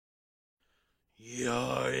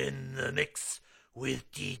You're in the mix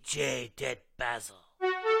with DJ Deadbasil.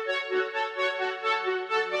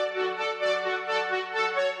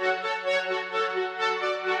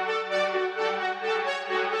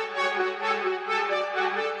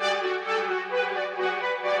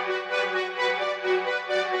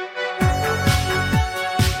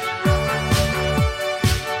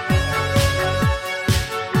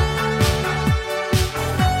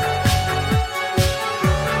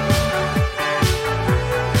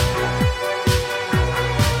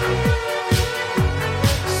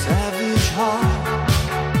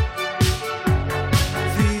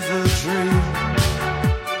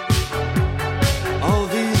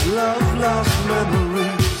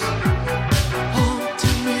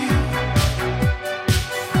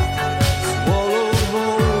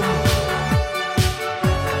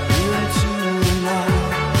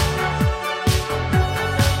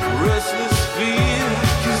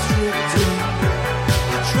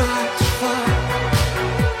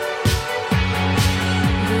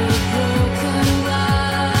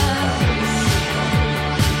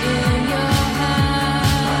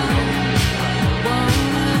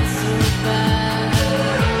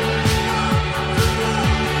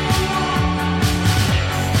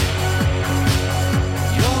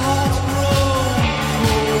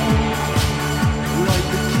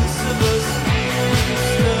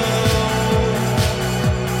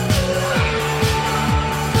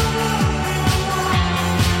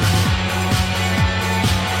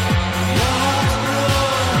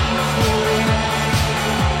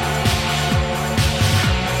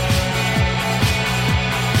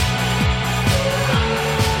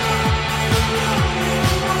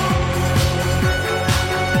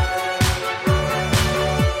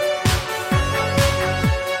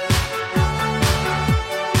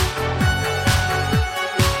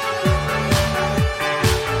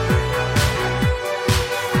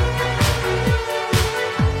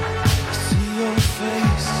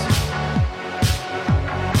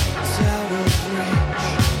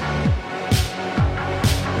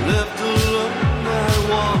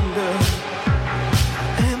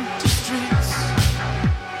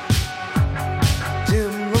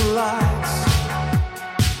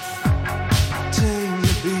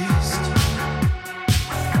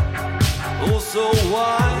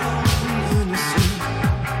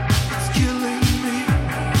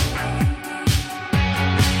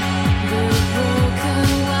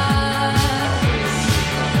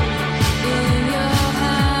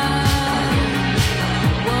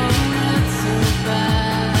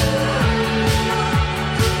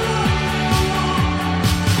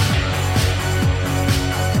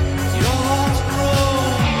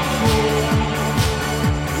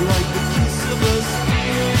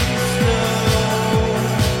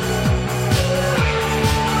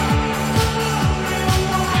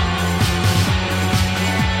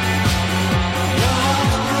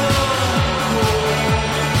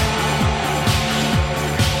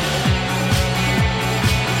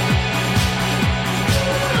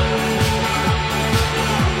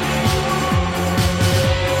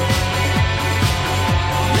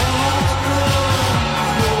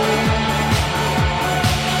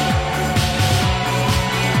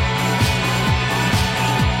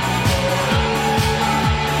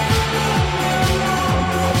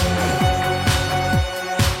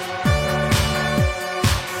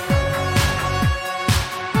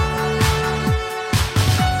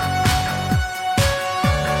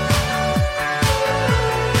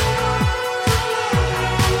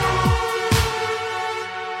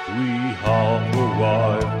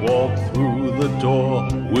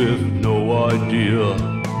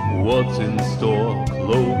 What's in store,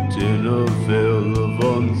 cloaked in a veil of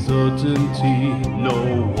uncertainty.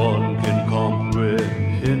 No one can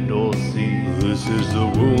comprehend or see. This is the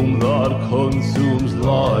room that consumes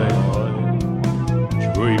life,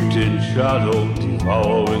 draped in shadow,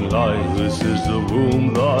 devouring light. This is the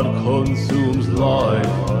room that consumes life,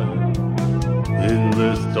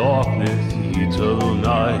 endless darkness, eternal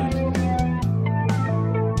night.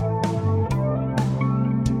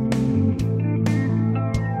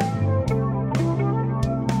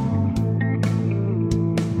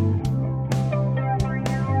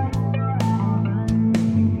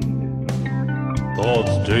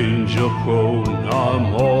 Thoughts danger prone,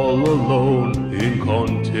 I'm all alone in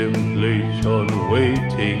contemplation,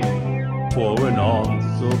 waiting for an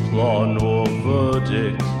answer, plan or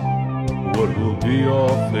verdict. What will be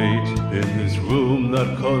our fate in this room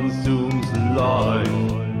that consumes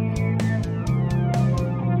life?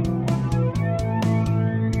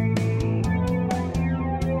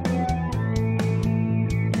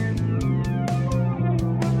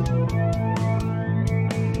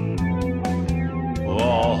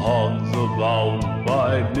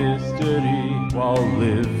 while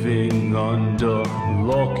living under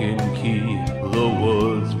lock and key. The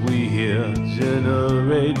words we hear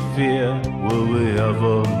generate fear. Will we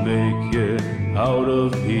ever make it out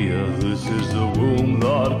of here? This is the room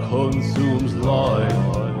that consumes life,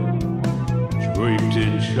 draped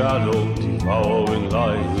in shadow, devouring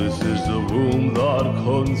light. This is the room that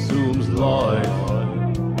consumes life.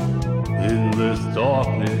 In this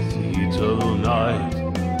darkness, eternal night.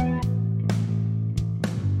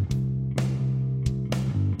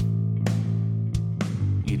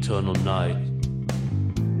 Eternal night.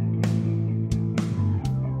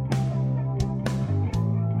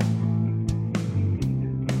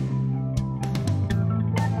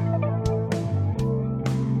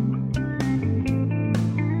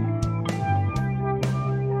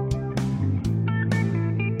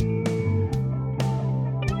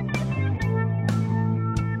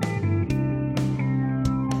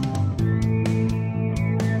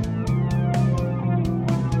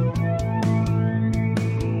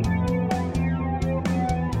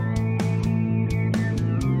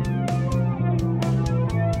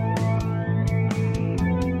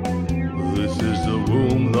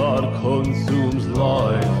 Consumes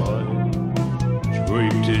life,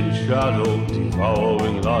 draped in shadow,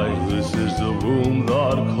 devouring light. This is the room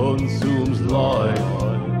that consumes life.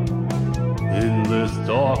 In this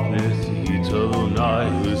darkness, eternal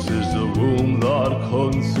night. This is the room that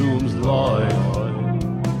consumes life,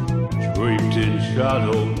 draped in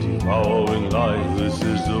shadow, devouring light. This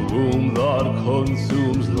is the room that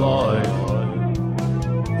consumes life.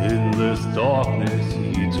 In this darkness,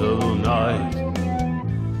 eternal night.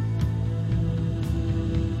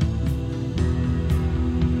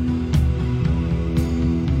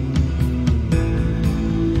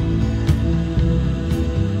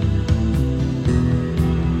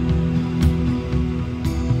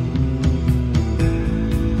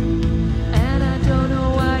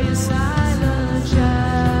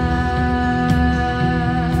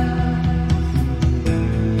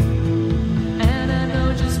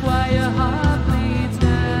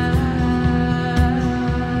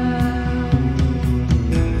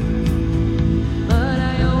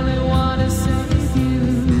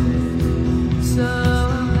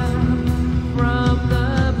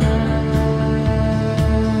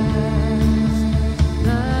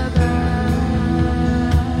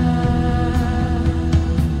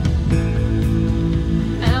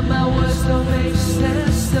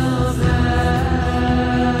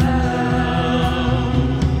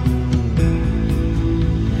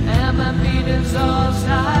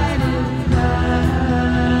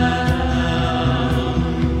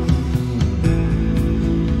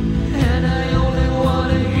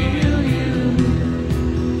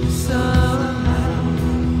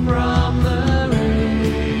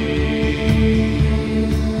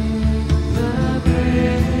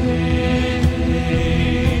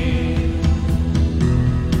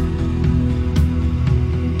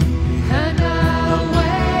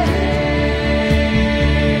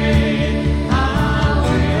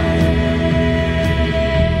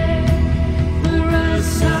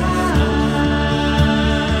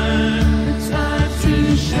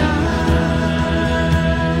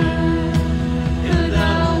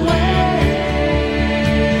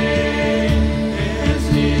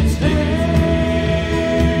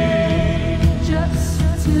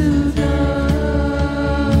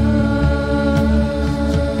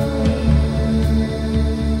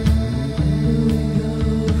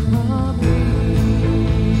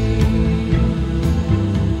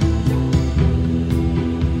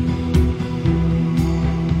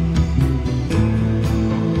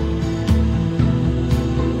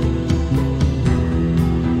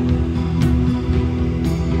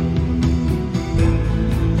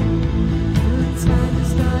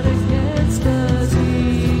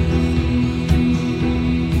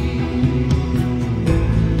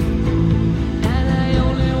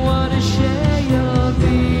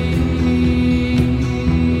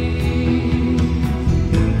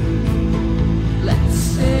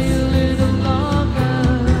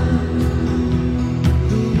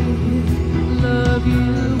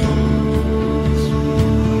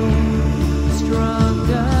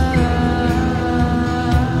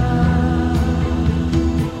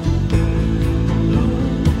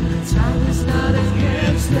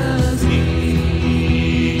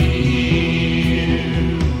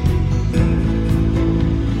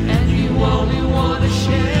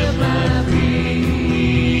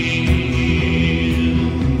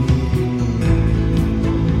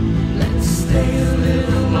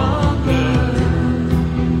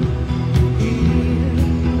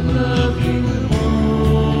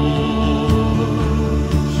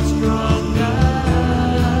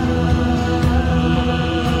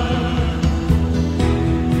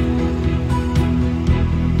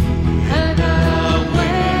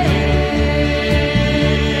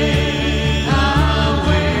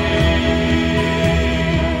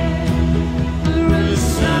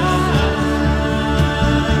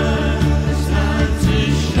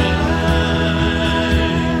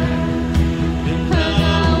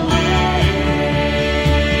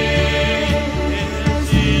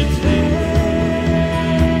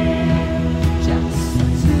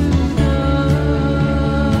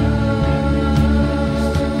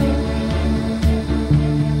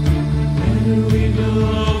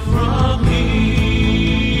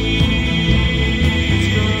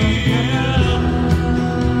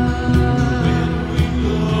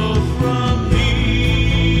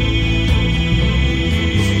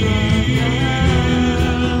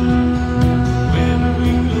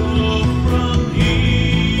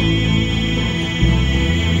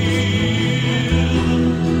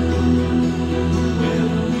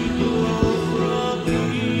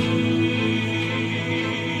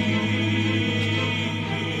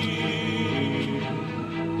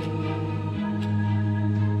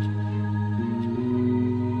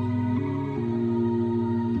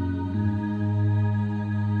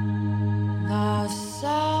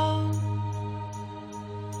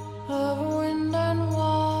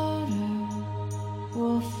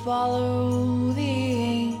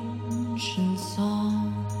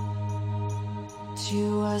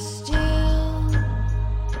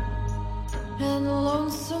 and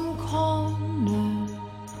lonesome corner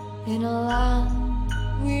in a land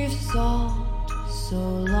we've sought so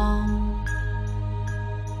long,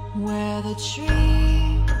 where the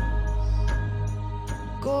trees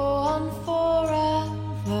go on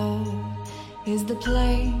forever, is the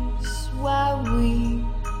place where we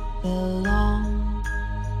belong.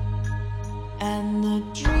 And the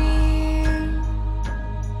dream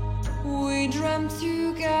we dreamt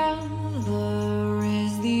together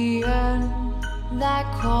is the end that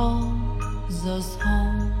calls us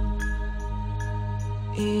home,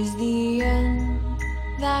 is the end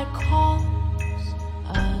that calls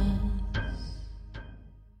us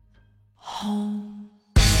home.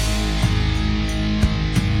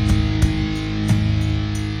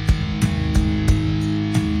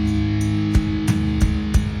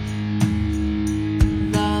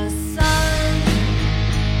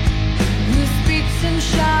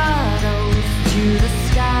 Shadows to the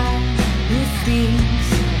sky, who speaks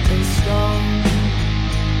in stone,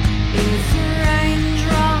 is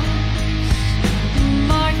raindrops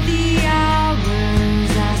mark the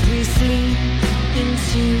hours as we sleep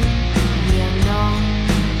into the unknown.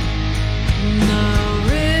 The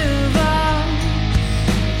rivers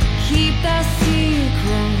keep their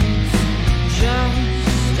secrets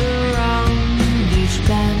just around each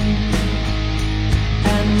bend,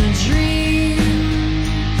 and the dream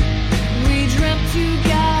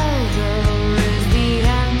together is the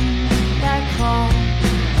end that calls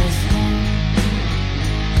us home,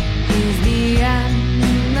 is the end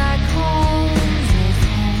that calls us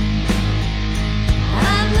home.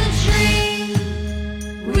 And the dream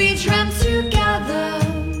we dreamt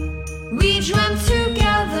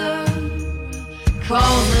together,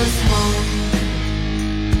 calls us home.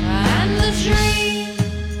 And the dream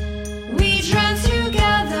we dreamt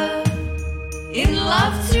together, in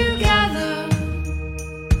love together,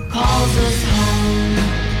 calls us home.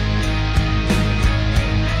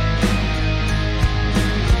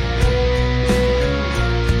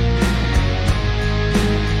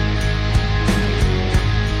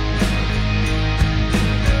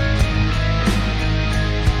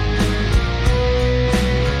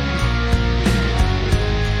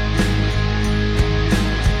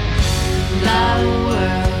 The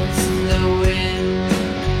words the wind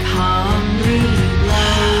calmly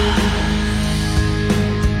blows,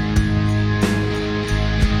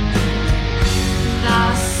 the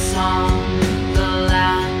song the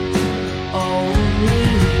land only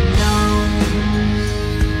knows,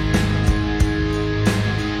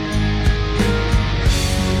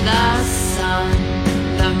 the sun,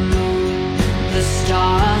 the moon, the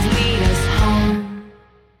stars lead us home.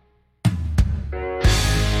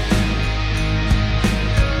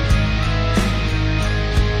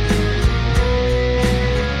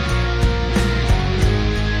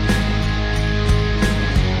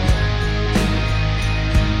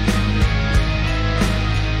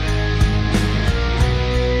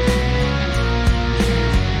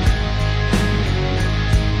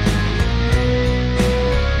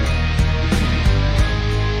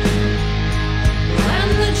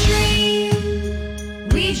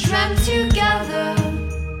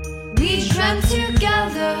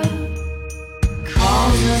 Together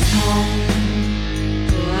calls us home.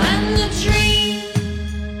 And the dream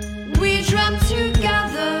we dreamt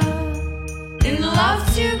together, in love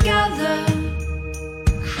together,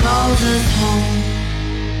 calls us home.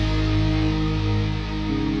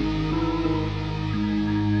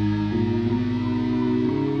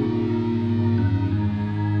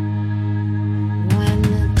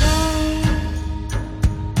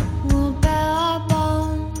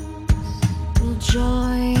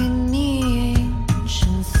 Join the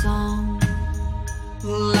ancient song.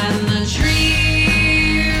 And the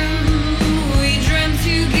dream we dreamt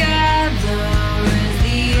together is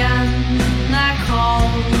the end that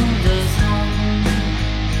called us home.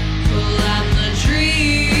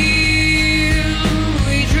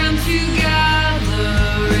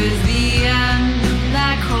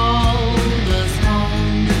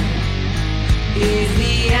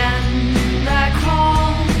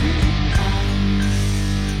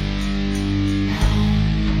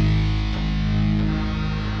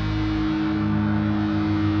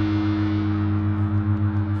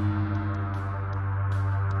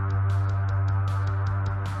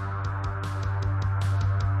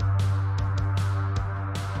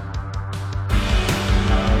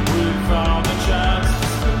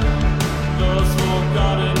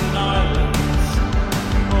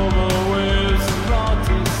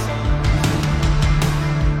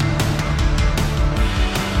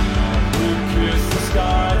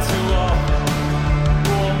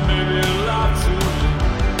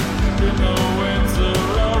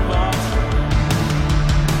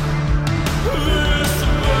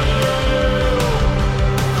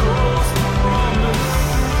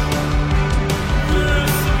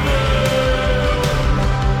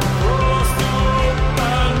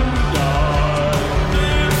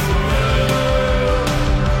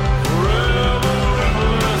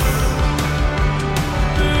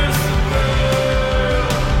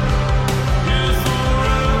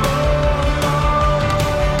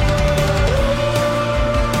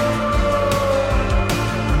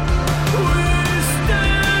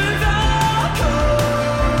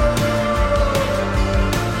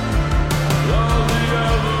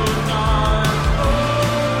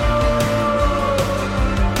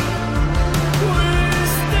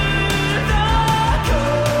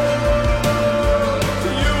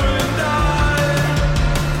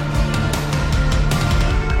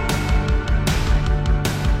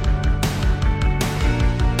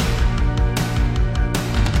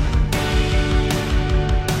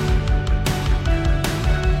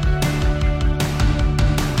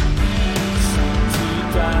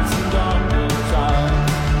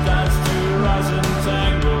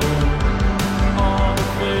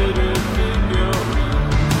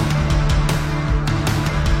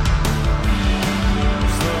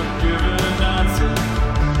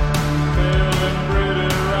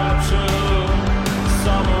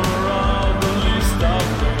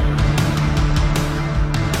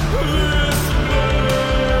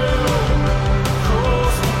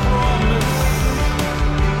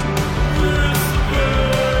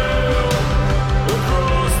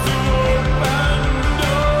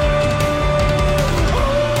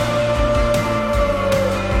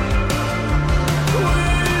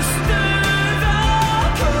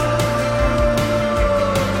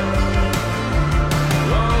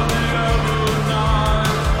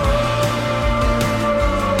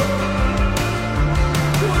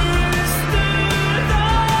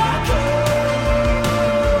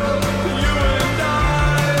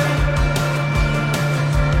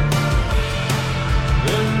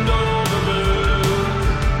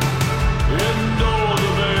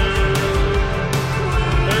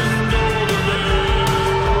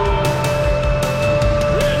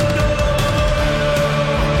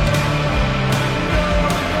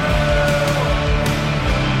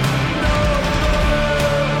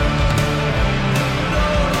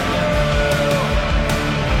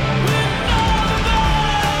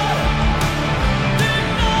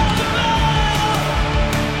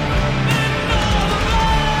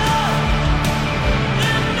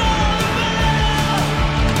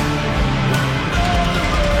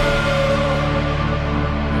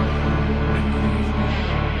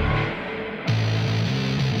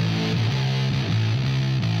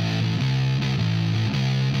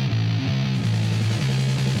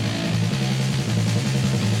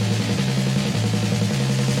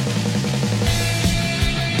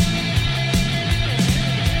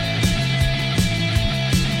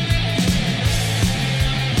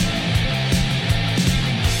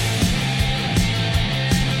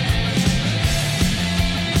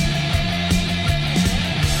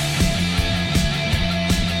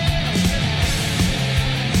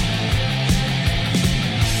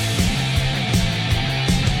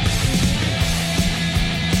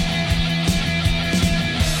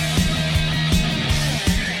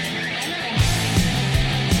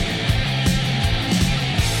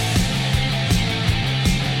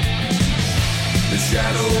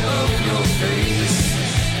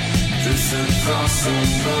 dancing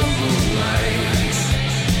from moonlight.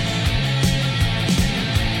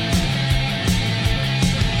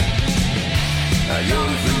 I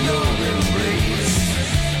yearn for your embrace.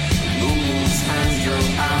 Moon's hand, you're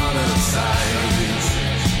out of sight.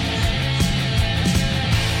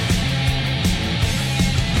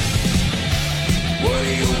 What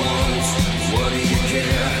do you want? What do you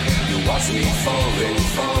care? You watch me falling,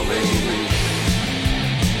 falling.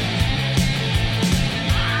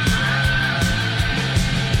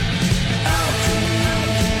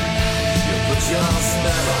 Your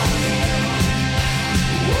spell on me.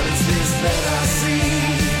 What is this that I see?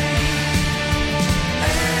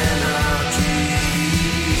 Anarchy.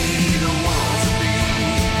 Don't want to be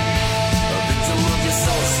a victim of your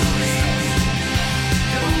sorcery.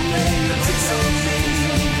 Don't lay your tricks on me.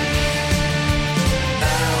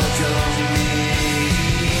 Alchemy.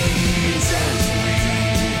 Enchantry.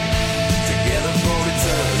 Together for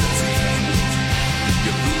eternity.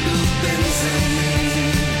 Your voodoo bends in me.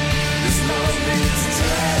 Love is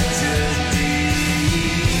tragedy.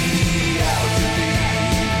 Alchemy,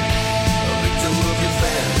 a victim of your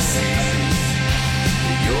fantasies.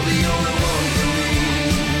 You're the only one for me.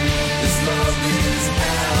 This love is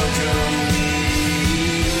alchemy.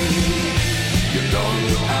 You're gone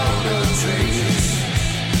without a trace.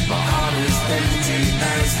 My heart is empty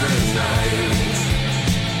as the night.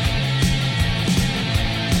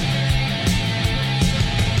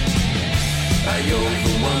 I yearn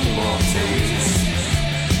for one more taste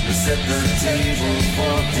to set the table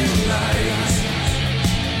for delight.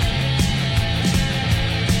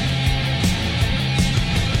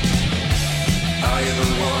 Are you the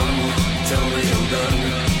one? Tell me I'm done.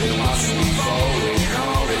 Then watch me falling,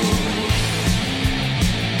 calling.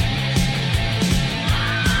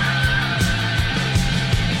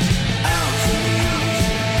 Alchemy,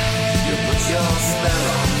 you put your spell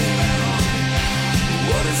on me.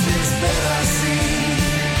 What is this that I see?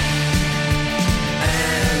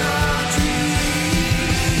 Anarchy.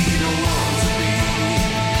 Don't want to be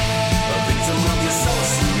a victim of your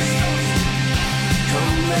sorcery.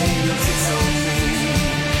 Come lay your tricks on me.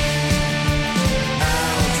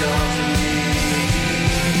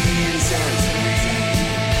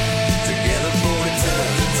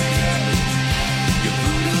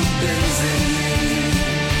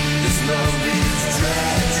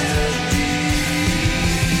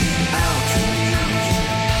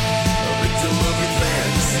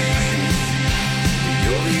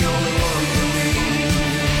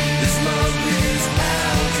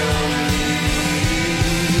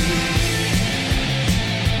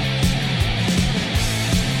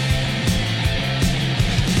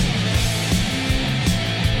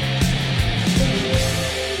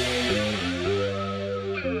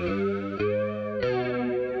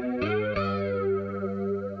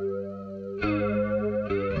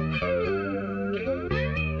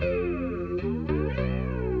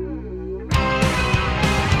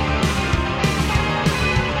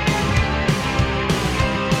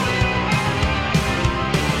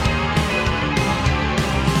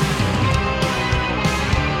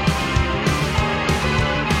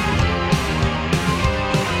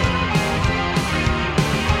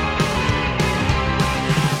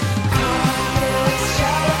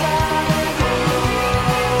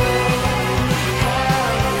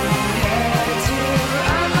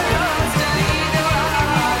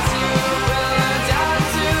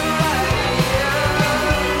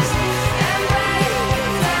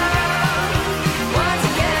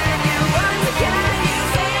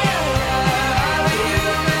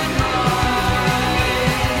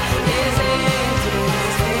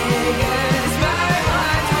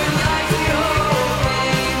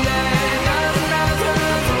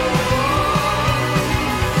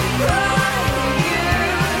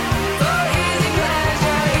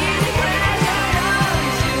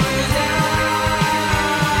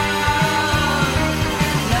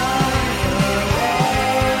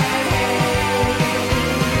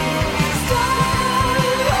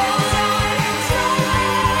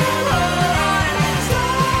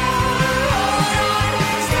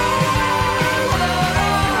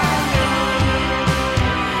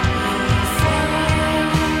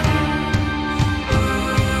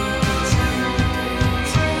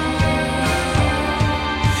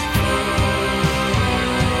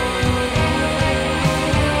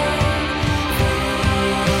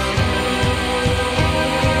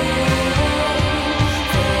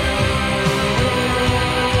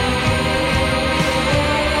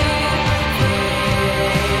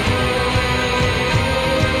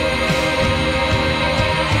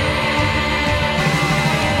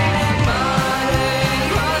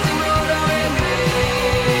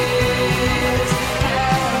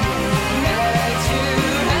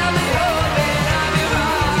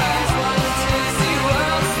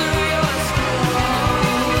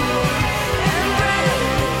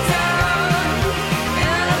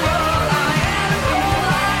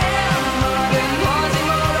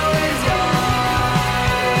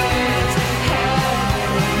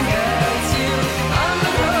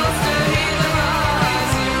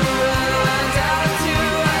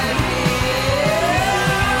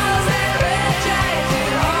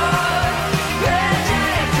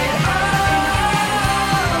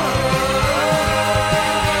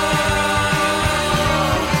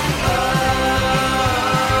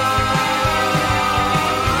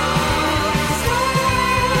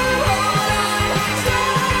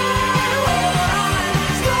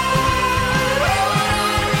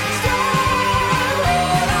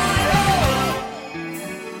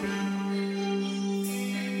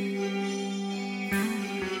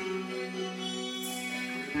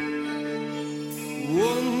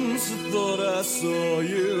 thought I saw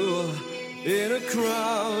you in a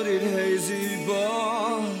crowded hazy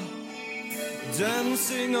bar,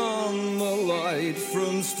 dancing on the light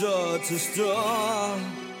from star to star.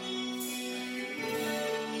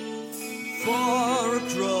 Far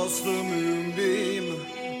across the moonbeam,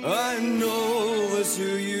 I know that's who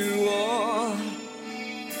you are.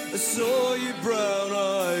 I saw your brown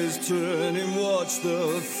eyes turn and watch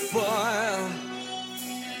the fire.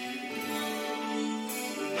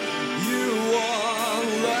 You are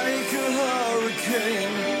like a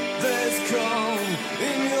hurricane, there's calm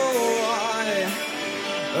in your eye,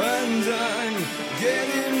 and I'm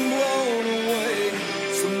getting blown away,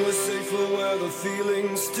 somewhere safer where the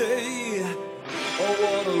feelings stay. I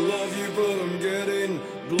wanna love you, but I'm getting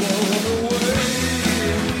blown away.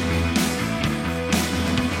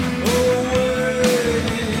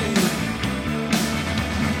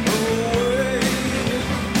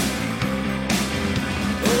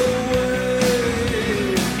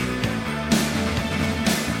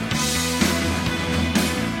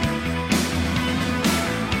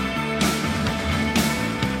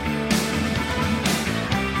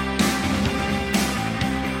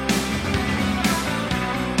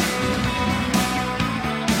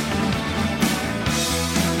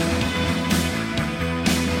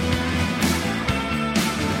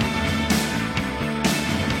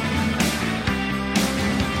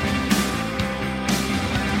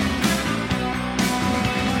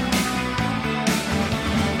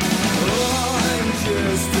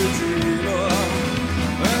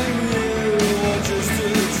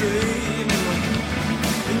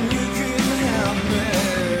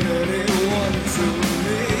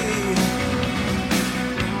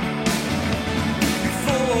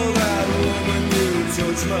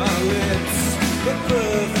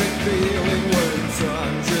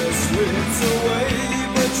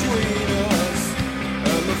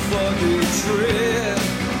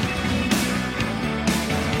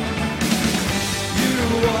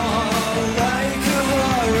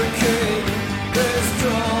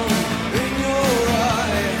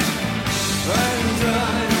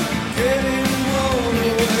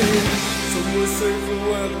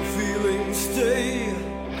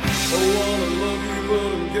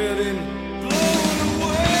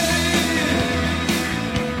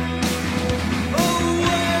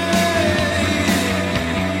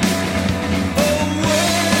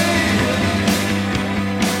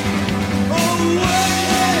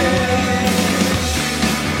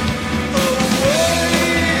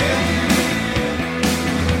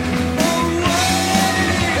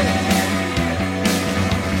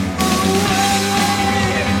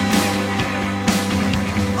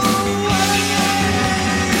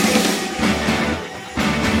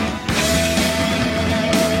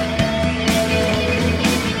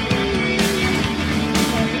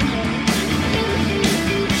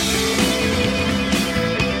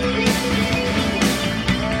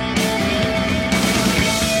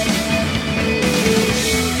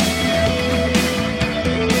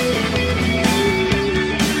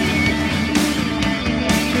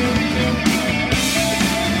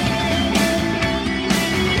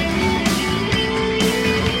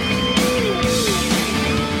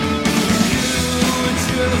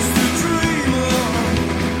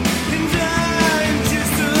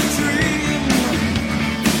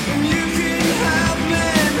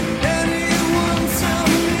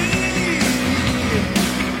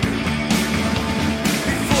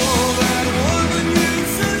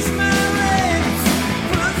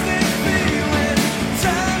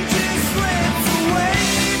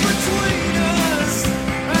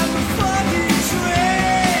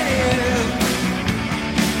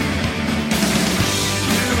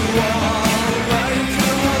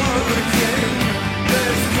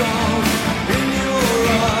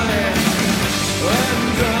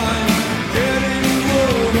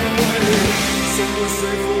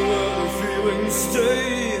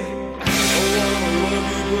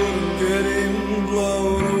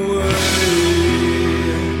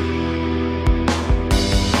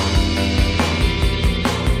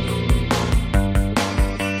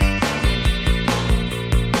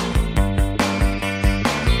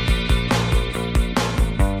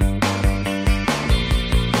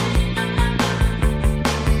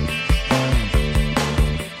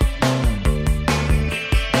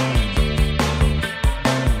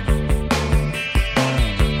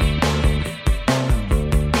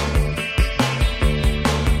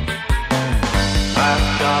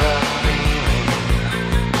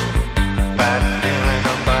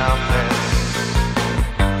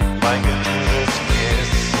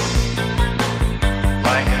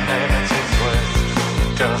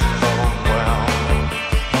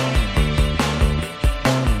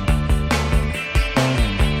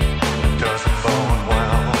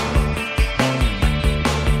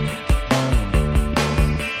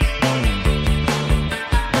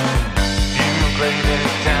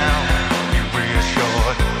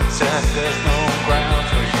 said there's no grounds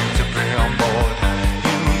for you to be on board.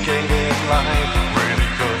 You gave it life, really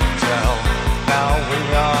couldn't tell. Now we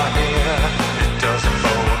are here, it doesn't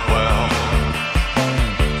bode well.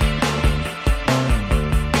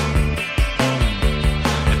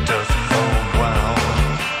 It doesn't bode well.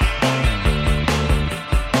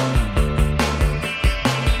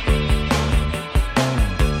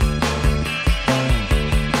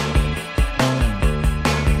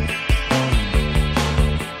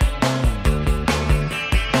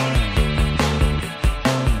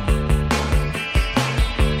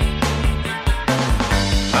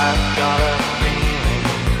 I've got a feeling,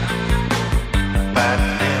 bad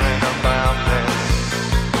feeling about this,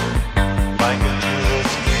 like a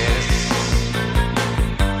Judas kiss,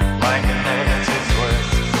 like a negative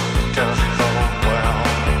twist, doesn't bode well.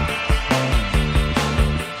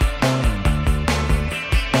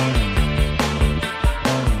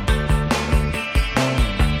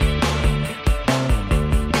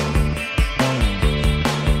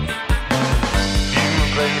 You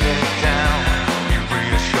laid it down, you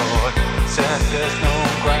reassured, said there's no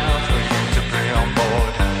grounds for you to be on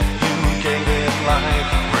board. You gave it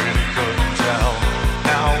life, really couldn't tell.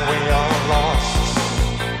 Now we are lost.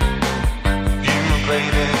 You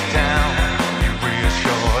laid it down, you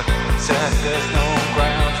reassured, said there's no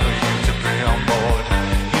grounds for you to be on board.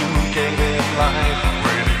 You gave it life,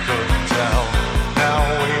 really couldn't tell. Now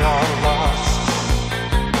we are lost.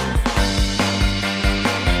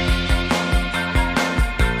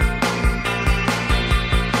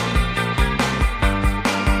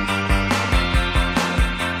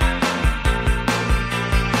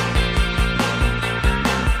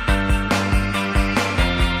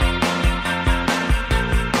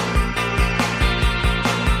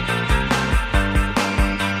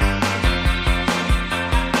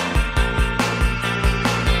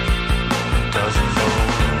 Doesn't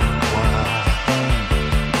bode well.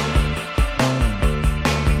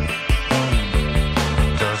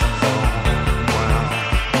 Doesn't bode well.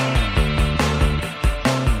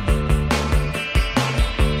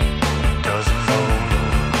 Doesn't bode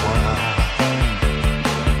well.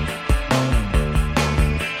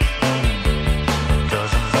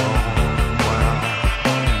 Doesn't bode well.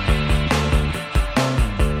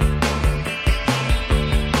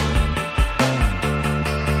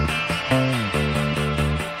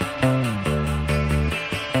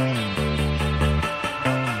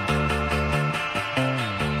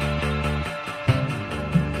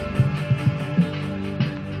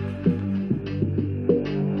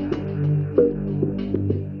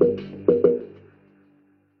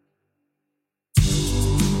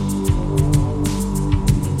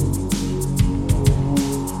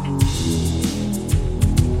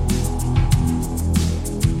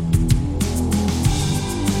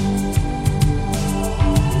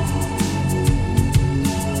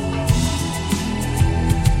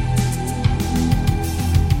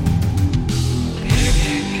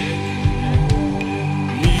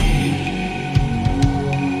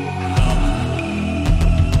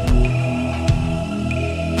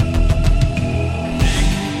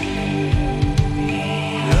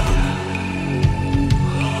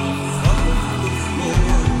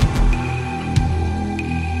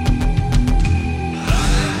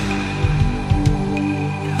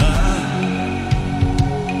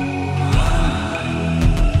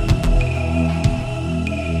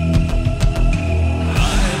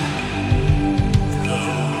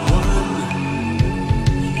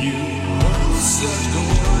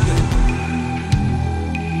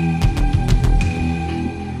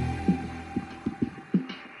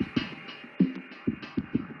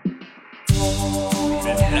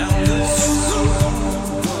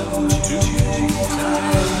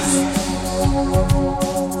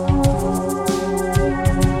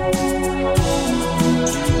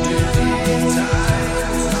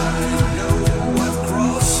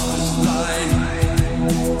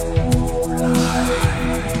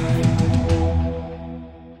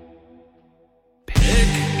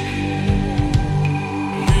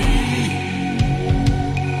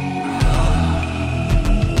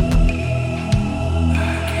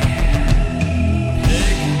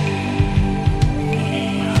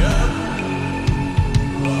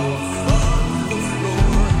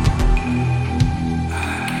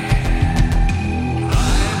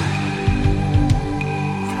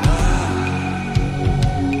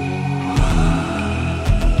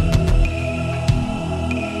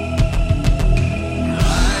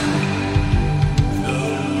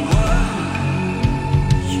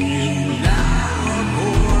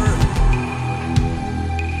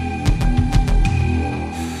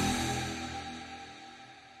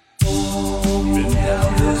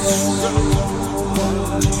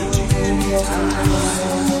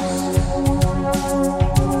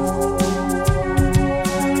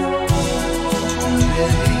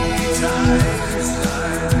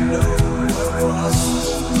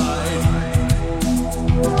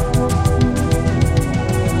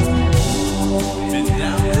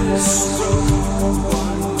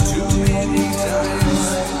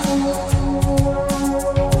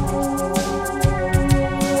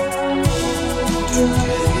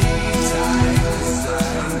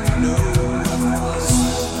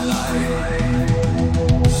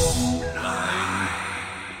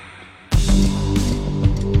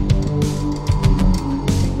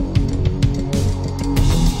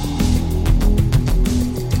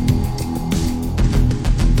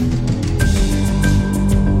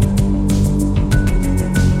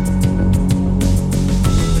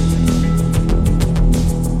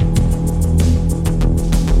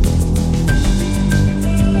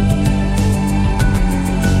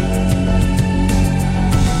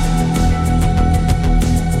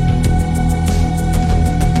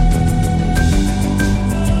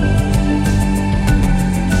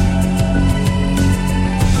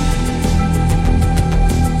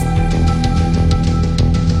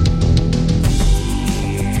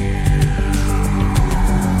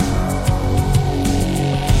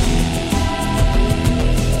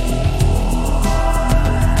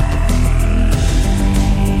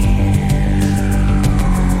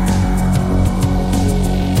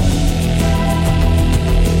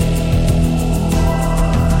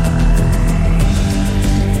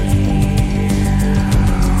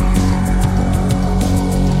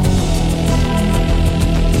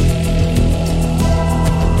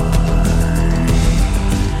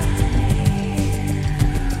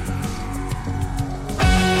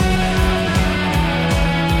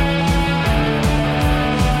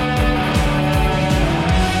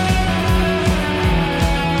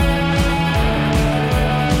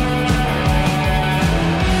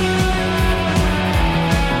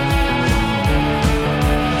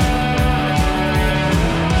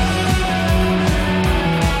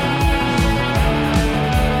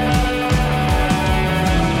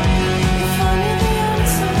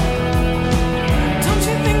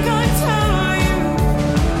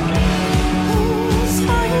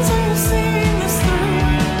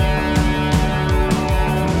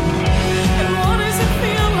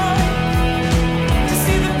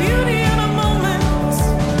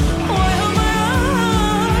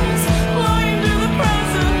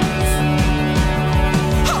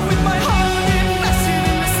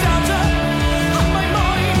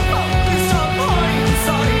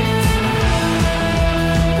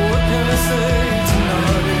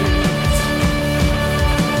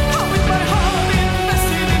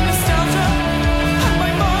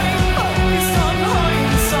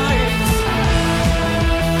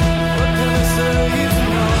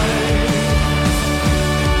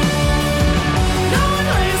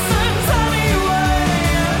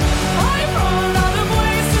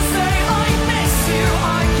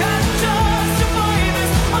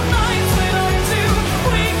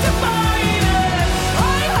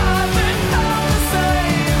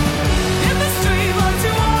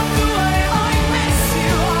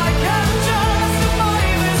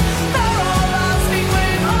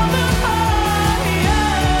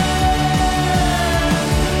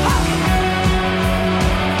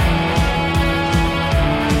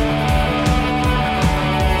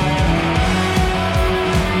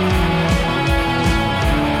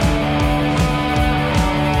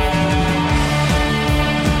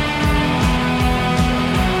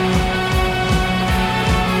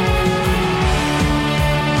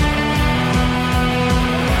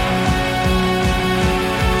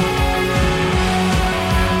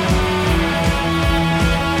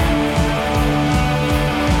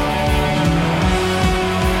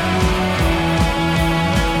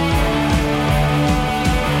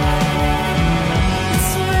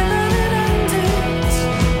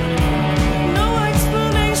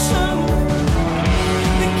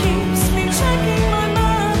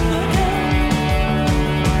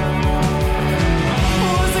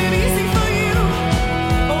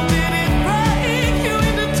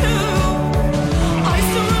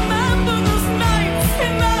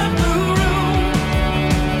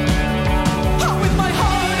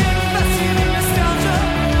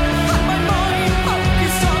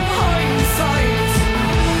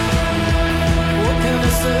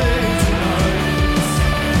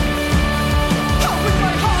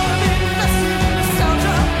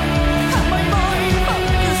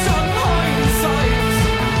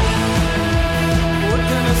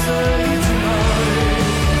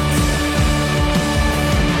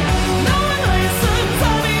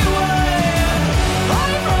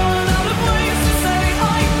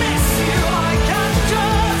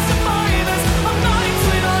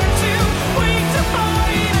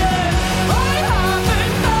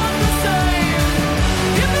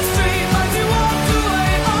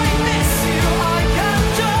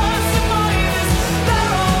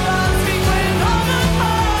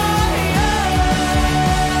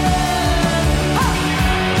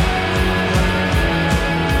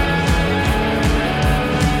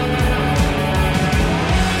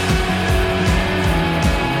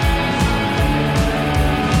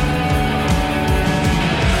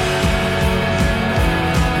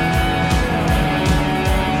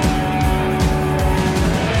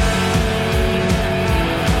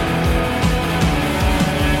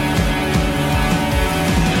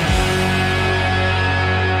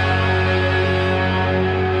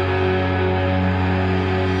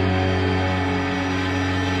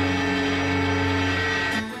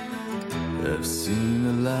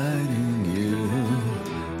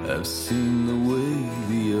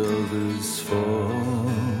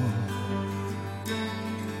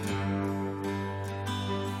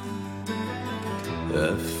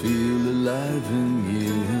 I feel alive in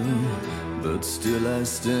you, but still I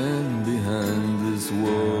stand behind this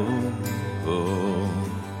wall.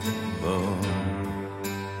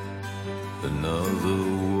 Another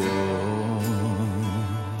wall.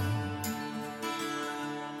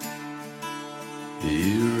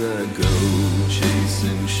 Here I go,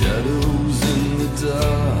 chasing shadows in the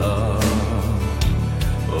dark.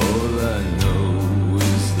 All I know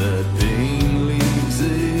is that pain leaves a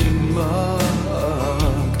mark.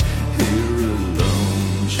 Here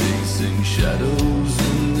alone, chasing shadows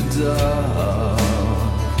in the dark.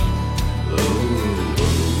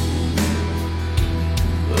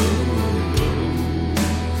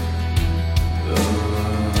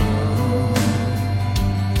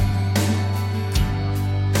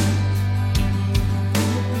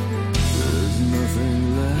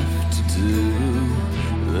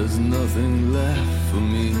 Nothing left for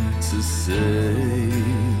me to say.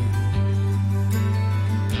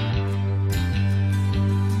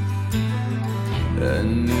 I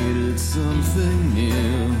needed something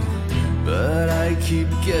new, but I keep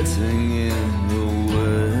getting in the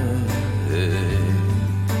way.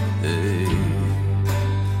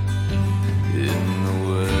 In the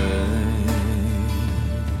way.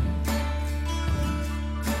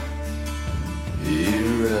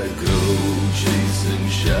 Here I go, chasing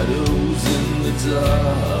shadows in the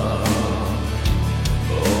dark.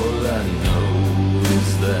 All I know is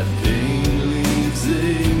that pain leaves a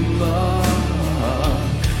mark.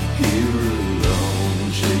 Here alone,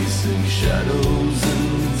 chasing shadows in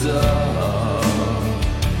the dark.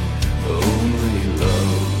 Only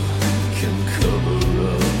love can cover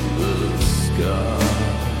up the scars.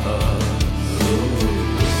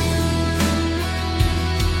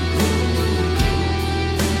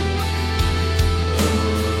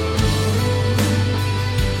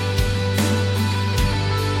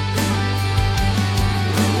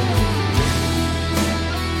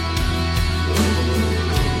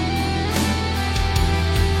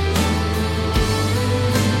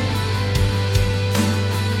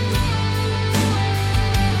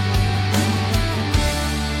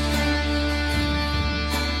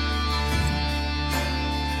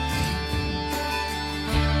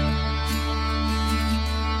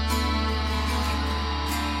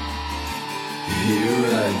 Here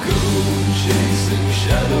I go, chasing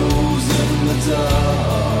shadows in the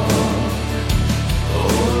dark.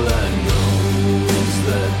 All I know is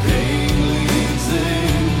that pain leaves a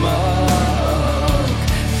mark.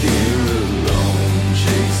 Here alone,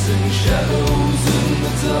 chasing shadows in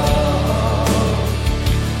the dark.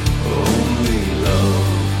 Only love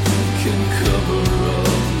can cover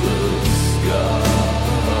up the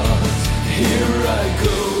scars. Here I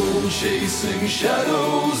go, chasing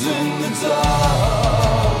shadows in the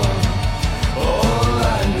dark. All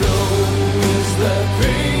I know is that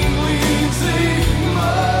pain leaves a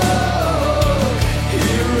mark.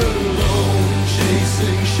 Here alone,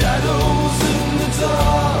 chasing shadows in the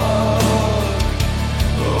dark.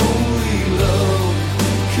 Only love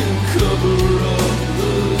can cover up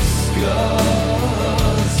the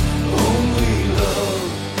scars. Only love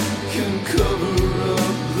can cover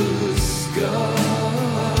up the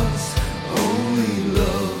scars. Only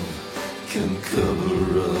love can cover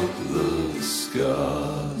up the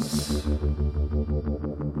scars.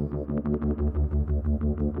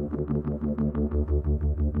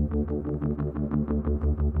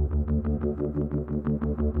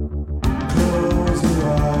 Close your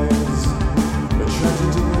eyes, a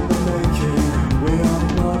tragedy in the making. We are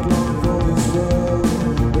not long for this world.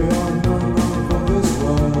 We are not long for this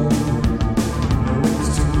world. No links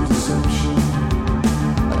to deception.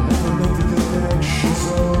 I never make the connections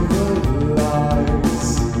of the lies.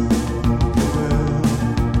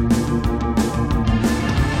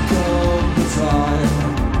 Come the time,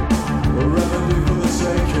 a remedy for the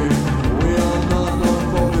taking. We are not long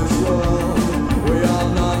for this world. We are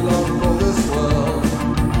not long for this world.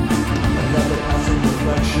 Another passing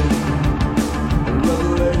reflection, a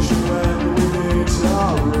revelation when we meet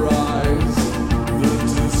our eyes. The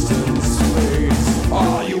distance fades.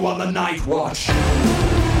 Are you on the night watch?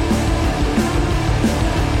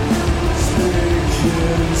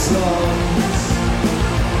 Speaking songs.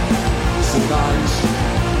 Tonight,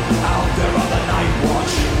 out there on the night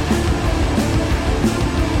watch.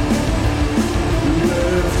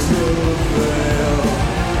 Lift the veil.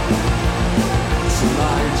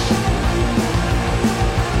 Tonight,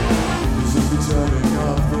 this is the turning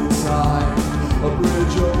of the tide. A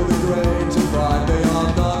bridge over the great divide. They are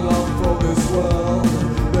not long for this world.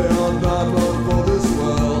 They are not long for this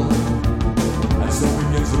world. And so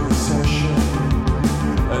begins a recession.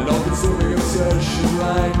 An all-consuming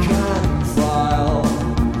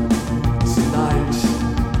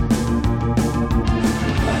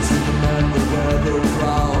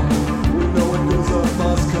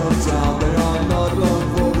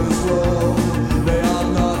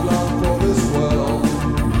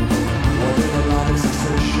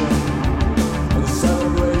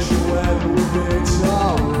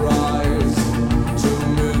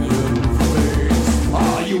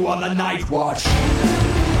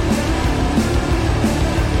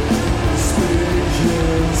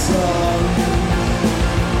Speaking tongue.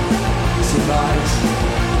 Tonight,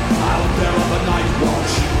 out there on the night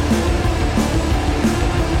watch,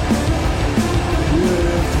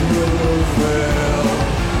 lift the veil.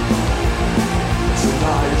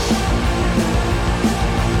 Tonight.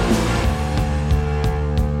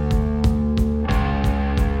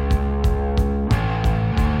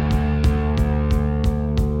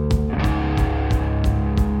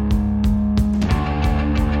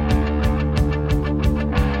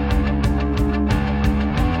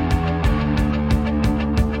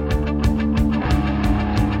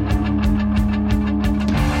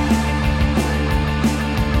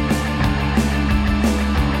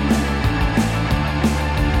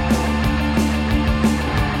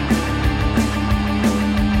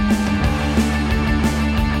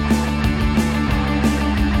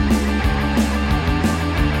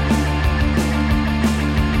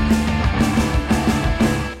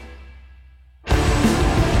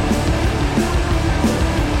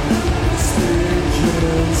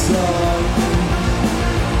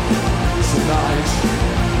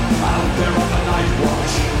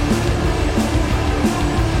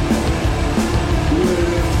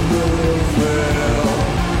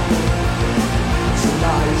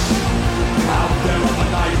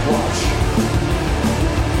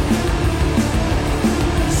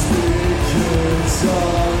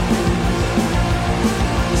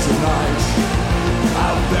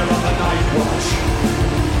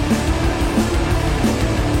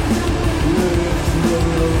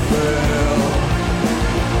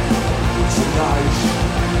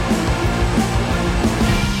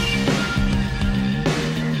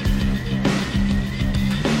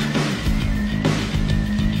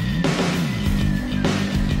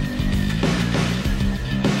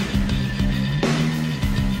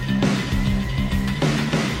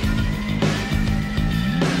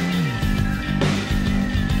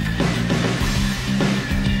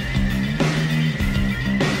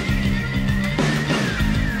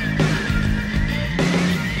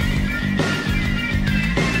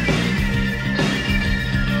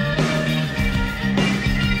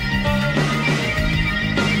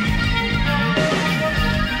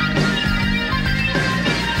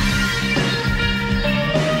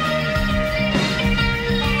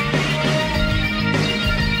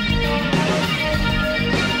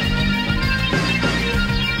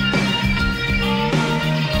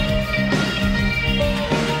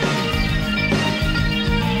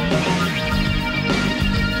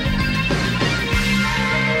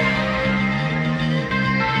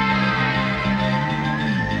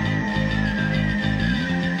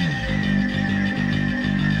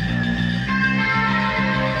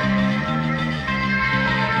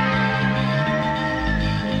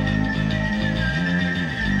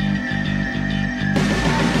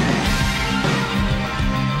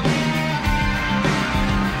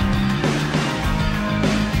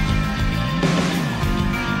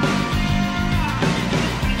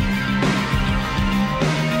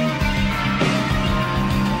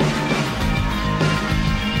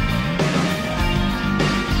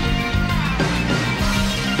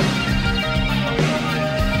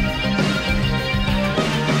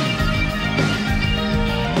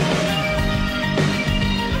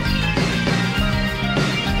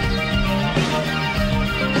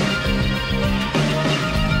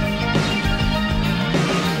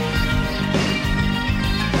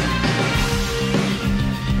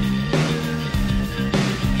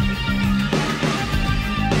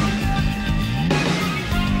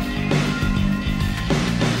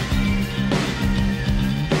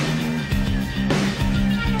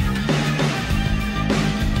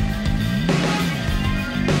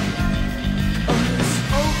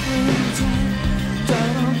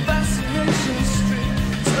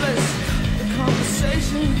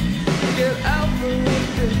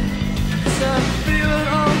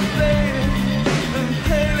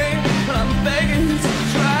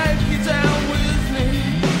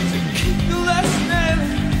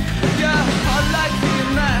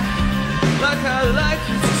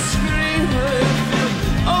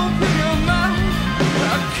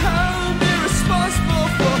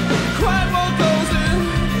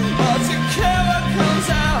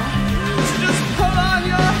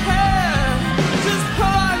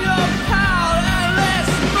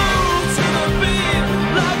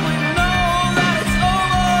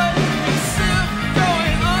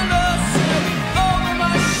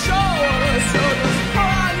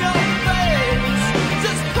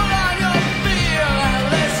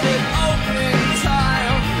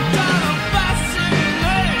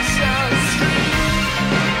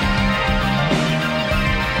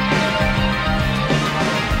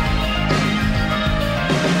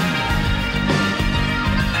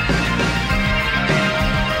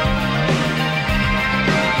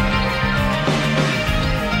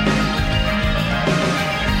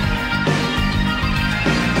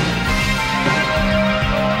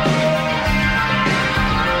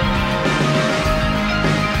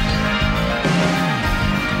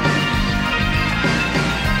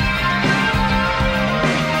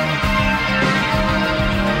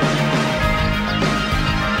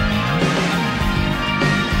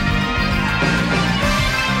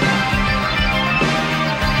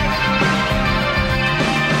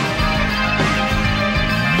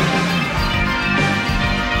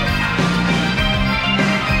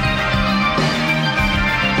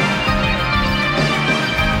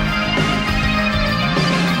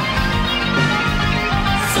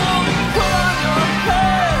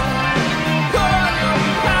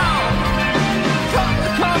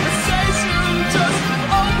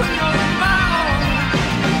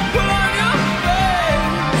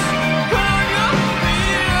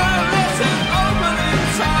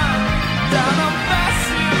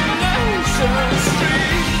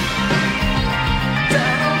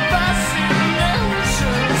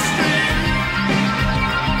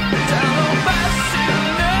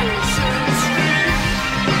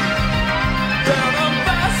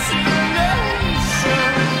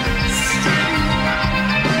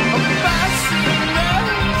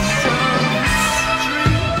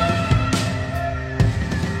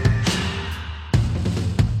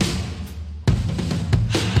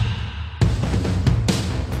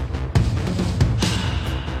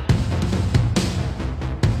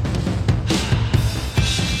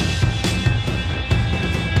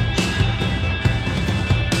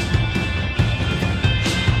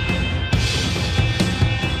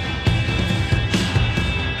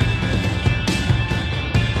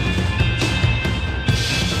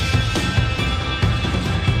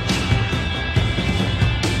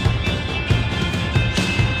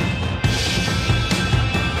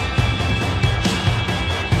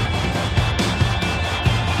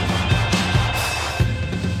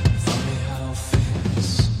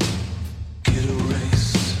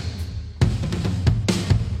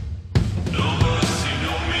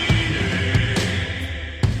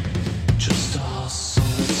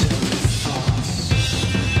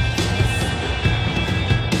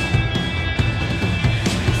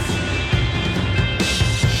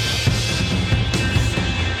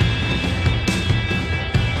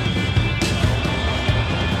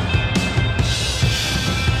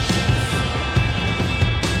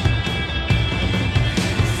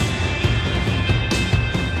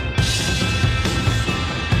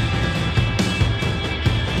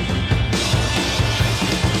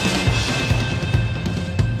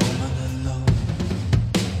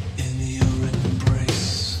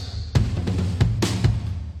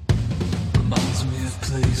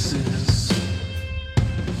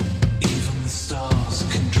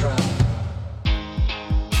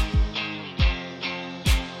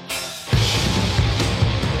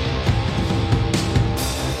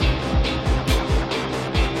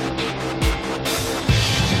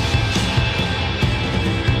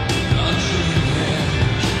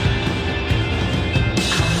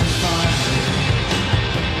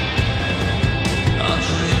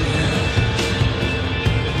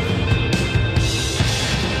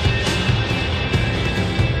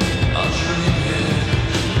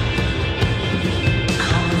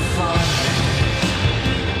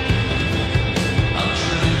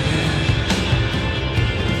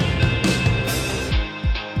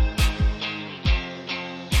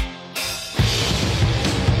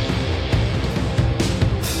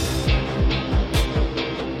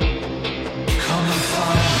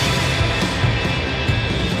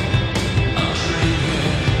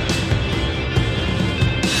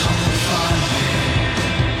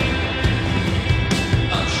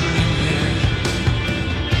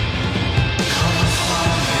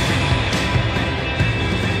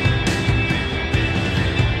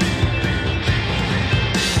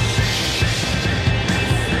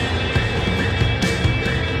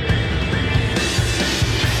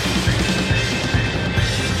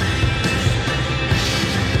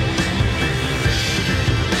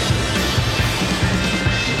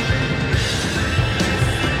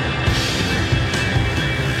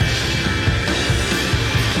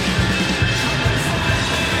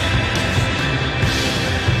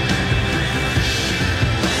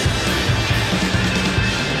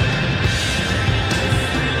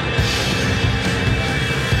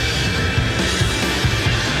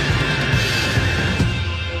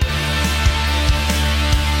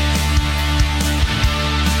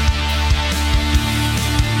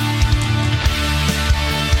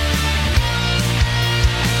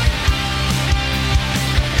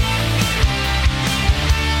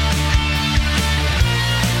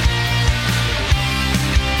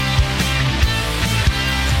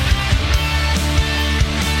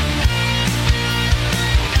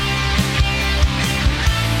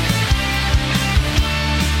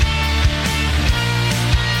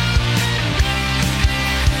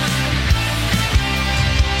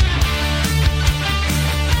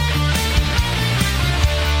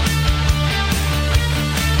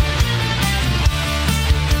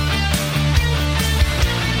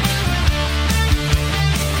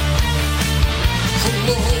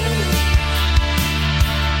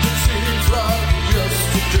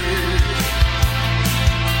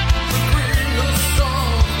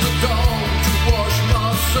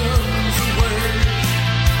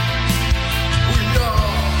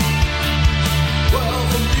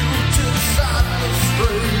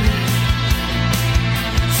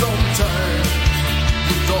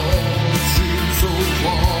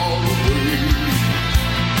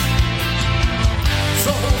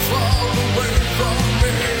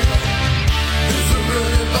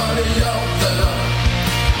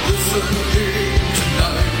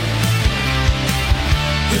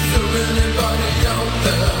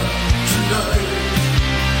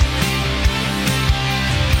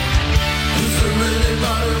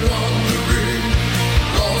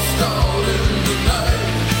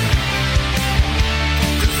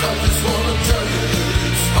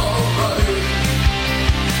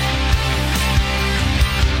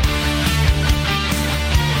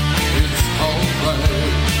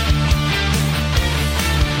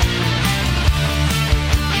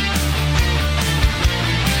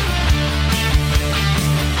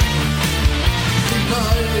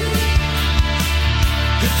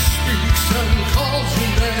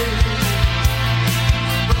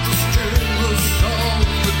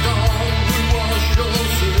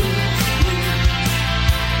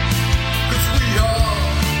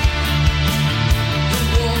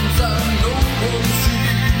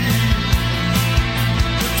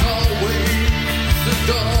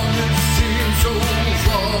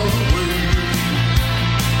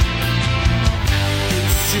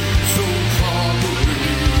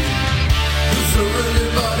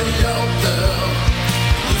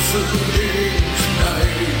 listening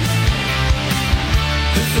tonight?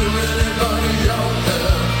 Is there anybody out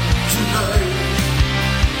there tonight?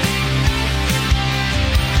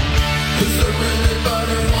 Is there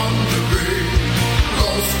anybody wandering,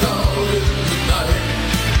 lost out in the night?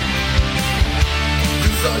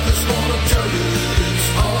 'Cause I just wanna tell you that it's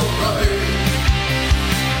alright.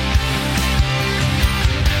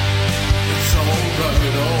 It's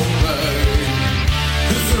alright, alright.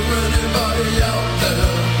 Is there anybody out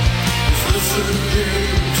there who's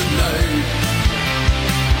listening tonight?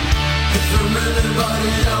 Is there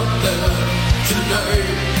anybody out there tonight?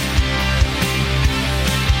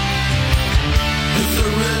 Is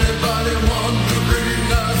there anybody